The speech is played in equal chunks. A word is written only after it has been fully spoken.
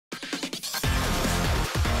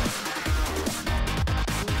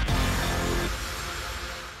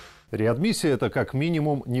Реадмиссия – это как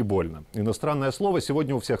минимум не больно. Иностранное слово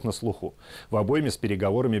сегодня у всех на слуху. В обойме с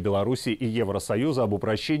переговорами Беларуси и Евросоюза об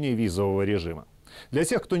упрощении визового режима. Для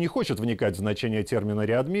тех, кто не хочет вникать в значение термина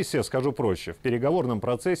 «реадмиссия», скажу проще. В переговорном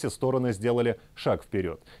процессе стороны сделали шаг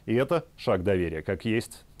вперед. И это шаг доверия. Как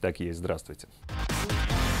есть, так есть. Здравствуйте.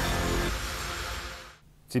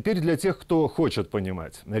 Теперь для тех, кто хочет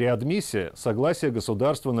понимать. Реадмиссия – согласие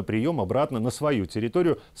государства на прием обратно на свою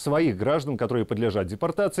территорию своих граждан, которые подлежат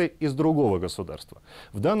депортации из другого государства.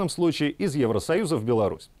 В данном случае из Евросоюза в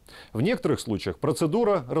Беларусь. В некоторых случаях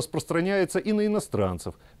процедура распространяется и на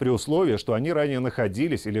иностранцев, при условии, что они ранее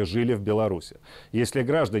находились или жили в Беларуси. Если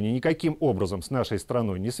граждане никаким образом с нашей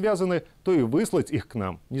страной не связаны, то и выслать их к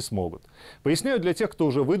нам не смогут. Поясняю для тех, кто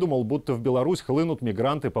уже выдумал, будто в Беларусь хлынут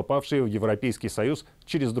мигранты, попавшие в Европейский Союз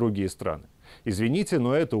через другие страны. Извините,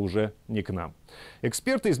 но это уже не к нам.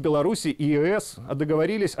 Эксперты из Беларуси и ЕС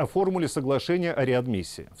договорились о формуле соглашения о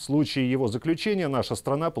реадмиссии. В случае его заключения наша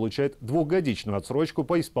страна получает двухгодичную отсрочку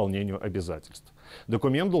по исполнению обязательств.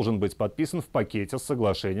 Документ должен быть подписан в пакете с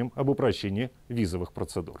соглашением об упрощении визовых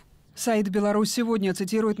процедур. Сайт «Беларусь сегодня»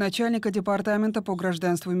 цитирует начальника департамента по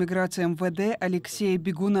гражданству и миграции МВД Алексея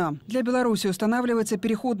Бегуна. Для Беларуси устанавливается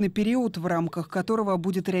переходный период, в рамках которого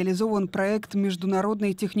будет реализован проект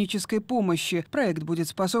международной технической помощи. Проект будет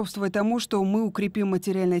способствовать тому, что мы укрепим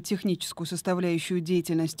материально-техническую составляющую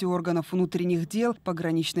деятельности органов внутренних дел,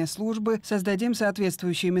 пограничной службы, создадим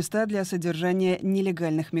соответствующие места для содержания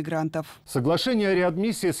нелегальных мигрантов. Соглашение о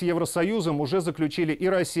реадмиссии с Евросоюзом уже заключили и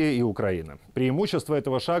Россия, и Украина. Преимущество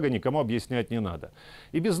этого шага никому объяснять не надо.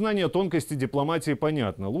 И без знания тонкости дипломатии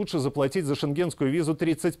понятно. Лучше заплатить за шенгенскую визу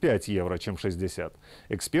 35 евро, чем 60.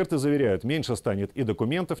 Эксперты заверяют, меньше станет и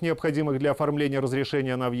документов, необходимых для оформления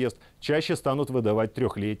разрешения на въезд. Чаще станут выдавать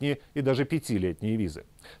трехлетние и даже пятилетние визы.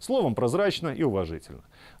 Словом, прозрачно и уважительно.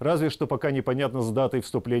 Разве что пока непонятно с датой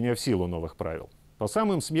вступления в силу новых правил. По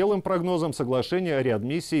самым смелым прогнозам, соглашения о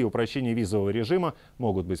реадмиссии и упрощении визового режима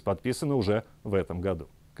могут быть подписаны уже в этом году.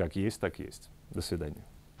 Как есть, так есть. До свидания.